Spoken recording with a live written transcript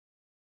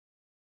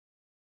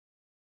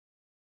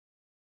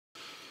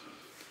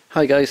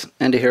Hi guys,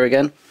 Andy here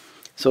again.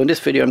 So in this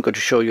video I'm going to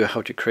show you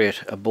how to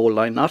create a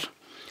bowline knot.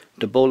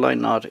 The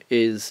bowline knot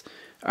is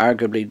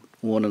arguably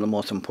one of the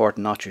most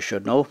important knots you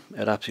should know.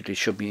 It absolutely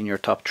should be in your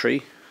top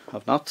 3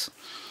 of knots.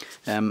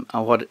 And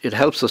what it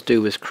helps us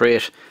do is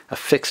create a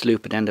fixed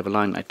loop at the end of a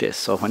line like this.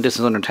 So when this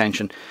is under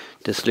tension,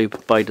 this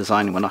loop by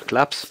design will not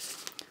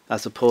collapse,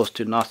 as opposed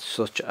to knots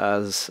such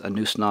as a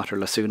noose knot or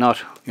lasso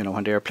knot. You know,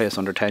 when they are placed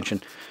under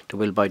tension, they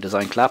will by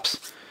design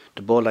collapse.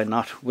 The bowline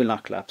knot will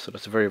not collapse, so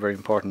that's a very, very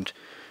important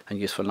and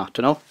useful knot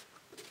to know.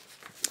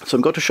 So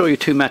I'm going to show you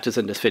 2 methods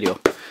in this video.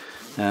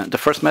 The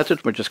first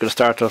method, we're just going to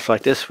start off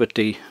like this with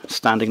the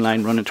standing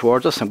line running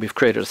towards us, and we've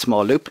created a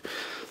small loop.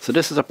 So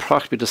this is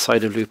approximately the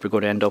size of loop we're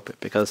going to end up with,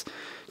 because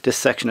this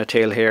section of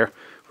tail here,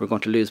 we're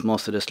going to lose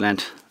most of this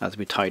length as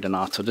we tie the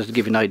knot. So just to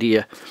give you an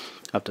idea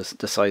of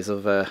the size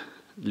of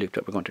loop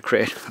that we're going to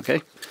create.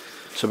 Okay,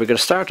 so we're going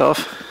to start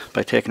off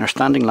by taking our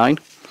standing line.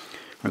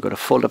 We're going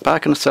to fold it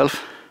back on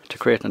itself to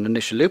create an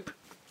initial loop.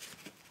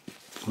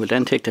 We'll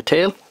then take the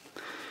tail,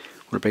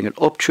 we'll bring it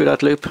up through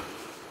that loop,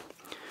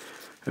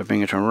 we'll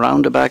bring it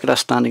around the back of that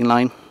standing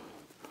line,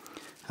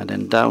 and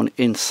then down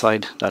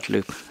inside that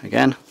loop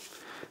again,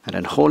 and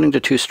then holding the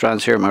 2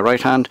 strands here in my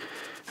right hand,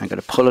 I'm going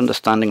to pull on the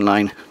standing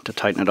line to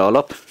tighten it all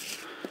up.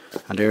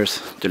 And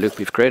there's the loop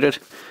we've created.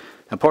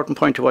 Important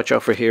point to watch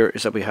out for here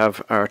is that we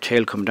have our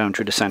tail come down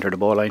through the centre of the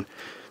bowline,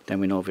 then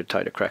we know if we've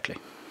tied it correctly.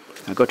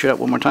 I'll go through that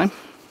one more time.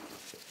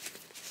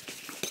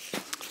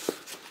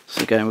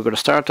 So again, we're going to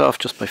start off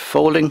just by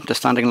folding the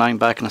standing line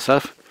back on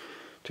itself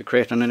to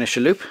create an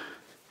initial loop.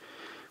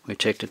 We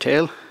take the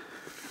tail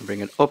and bring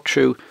it up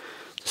through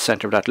the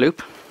centre of that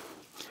loop,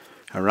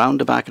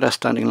 around the back of that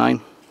standing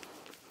line,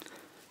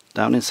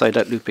 down inside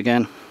that loop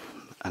again,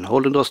 and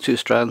holding those 2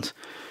 strands,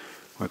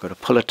 we're going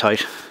to pull it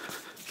tight,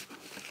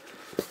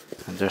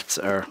 and that's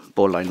our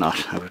bowline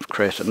knot. I would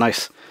create a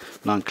nice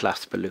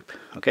non-collapsible loop.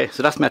 Okay,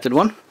 so that's method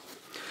 1.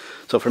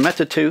 So for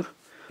method 2,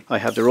 I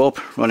have the rope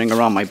running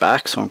around my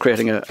back, so I'm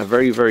creating a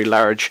very, very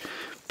large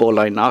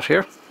bowline knot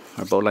here,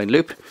 or bowline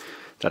loop,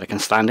 that I can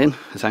stand in,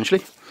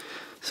 essentially.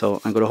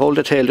 So I'm going to hold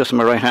the tail just in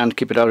my right hand,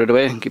 keep it out of the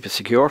way and keep it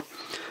secure.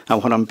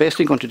 And what I'm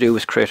basically going to do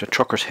is create a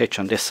trucker's hitch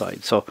on this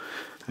side. So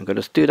I'm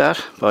going to do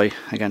that by,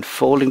 again,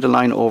 folding the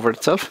line over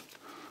itself,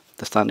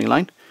 the standing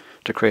line,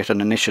 to create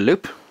an initial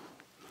loop.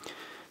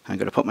 I'm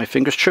going to put my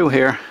fingers through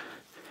here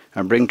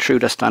and bring through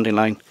the standing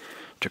line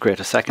to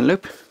create a second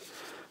loop.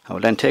 I will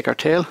then take our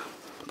tail,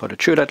 put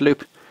it through that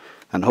loop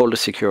and hold it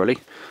securely.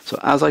 So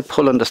as I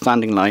pull on the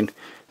standing line,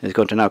 it's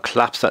going to now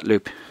collapse that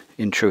loop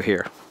in through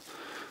here.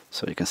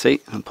 So you can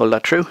see, and pull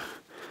that through.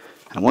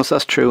 And once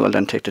that's through, I'll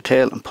then take the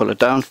tail and pull it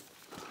down.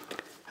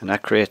 And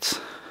that creates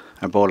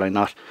a bowline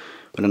knot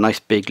with a nice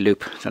big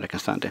loop that I can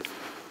stand in.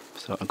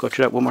 So I'll go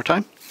through that one more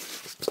time.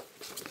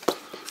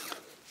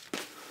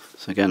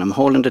 So again, I'm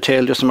holding the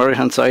tail just on my right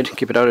hand side,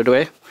 keep it out of the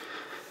way.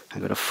 I'm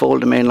going to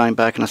fold the main line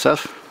back on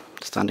itself,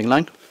 the standing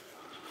line.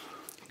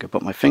 I can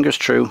put my fingers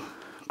through,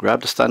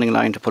 grab the standing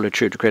line to pull it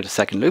through to create a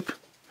second loop.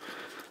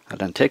 I'll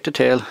then take the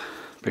tail,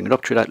 bring it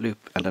up through that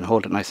loop and then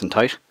hold it nice and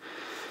tight.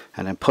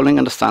 And then pulling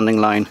on the standing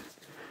line,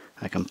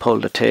 I can pull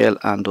the tail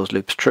and those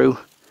loops through,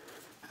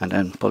 and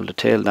then pull the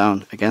tail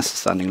down against the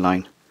standing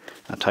line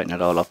and tighten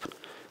it all up,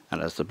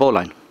 and that's the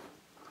bowline.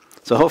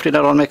 So hopefully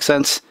that all makes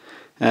sense.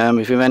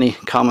 If you have any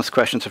comments,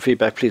 questions or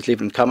feedback, please leave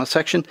it in the comment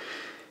section.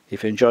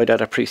 If you enjoyed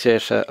that, I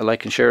appreciate a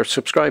like and share,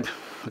 subscribe.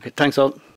 Okay, thanks all.